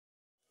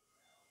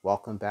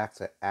Welcome back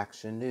to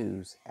Action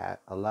News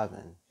at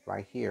 11,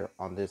 right here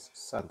on this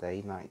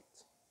Sunday night.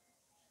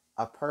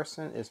 A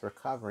person is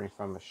recovering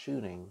from a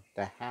shooting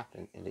that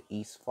happened in the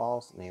East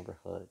Falls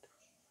neighborhood.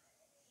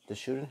 The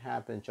shooting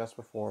happened just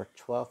before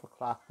 12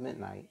 o'clock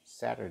midnight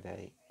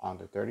Saturday on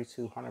the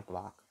 3200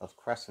 block of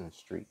Crescent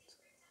Street.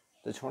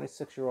 The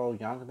 26-year-old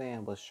young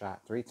man was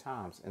shot 3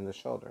 times in the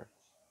shoulder.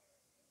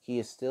 He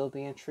is still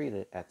being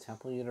treated at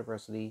Temple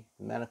University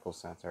Medical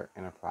Center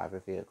in a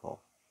private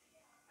vehicle.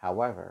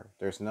 However,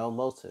 there's no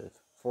motive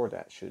for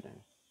that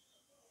shooting.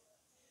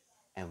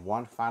 And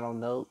one final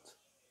note,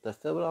 the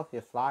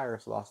Philadelphia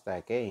Flyers lost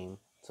that game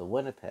to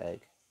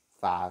Winnipeg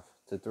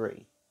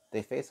 5-3.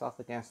 They face off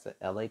against the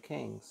LA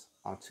Kings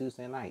on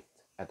Tuesday night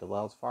at the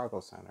Wells Fargo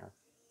Center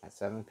at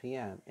 7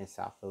 p.m. in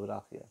South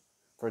Philadelphia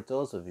for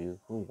those of you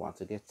who want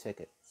to get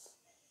tickets.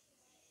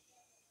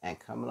 And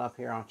coming up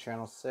here on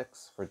Channel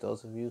 6, for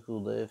those of you who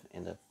live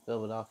in the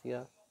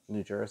Philadelphia,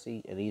 New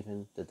Jersey, and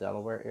even the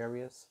Delaware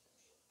areas,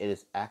 it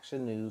is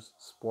Action News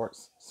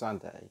Sports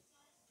Sunday.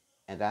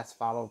 And that's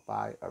followed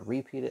by a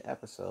repeated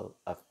episode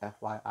of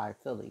FYI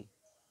Philly.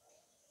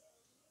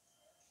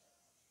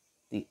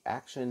 The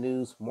Action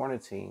News morning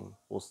team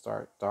will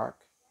start dark,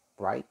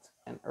 bright,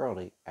 and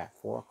early at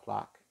 4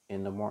 o'clock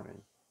in the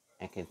morning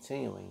and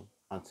continuing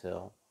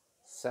until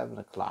 7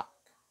 o'clock.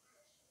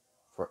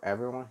 For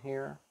everyone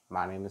here,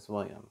 my name is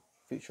William,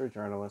 future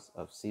journalist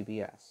of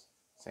CBS,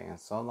 saying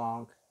so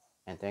long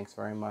and thanks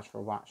very much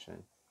for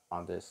watching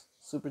on this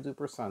super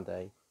duper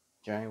Sunday,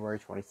 January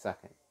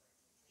 22nd.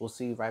 We'll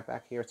see you right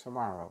back here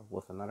tomorrow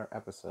with another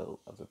episode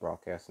of the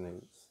Broadcast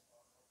News.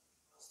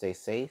 Stay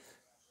safe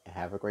and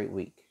have a great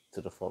week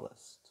to the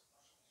fullest.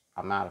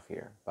 I'm out of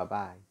here.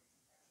 Bye-bye.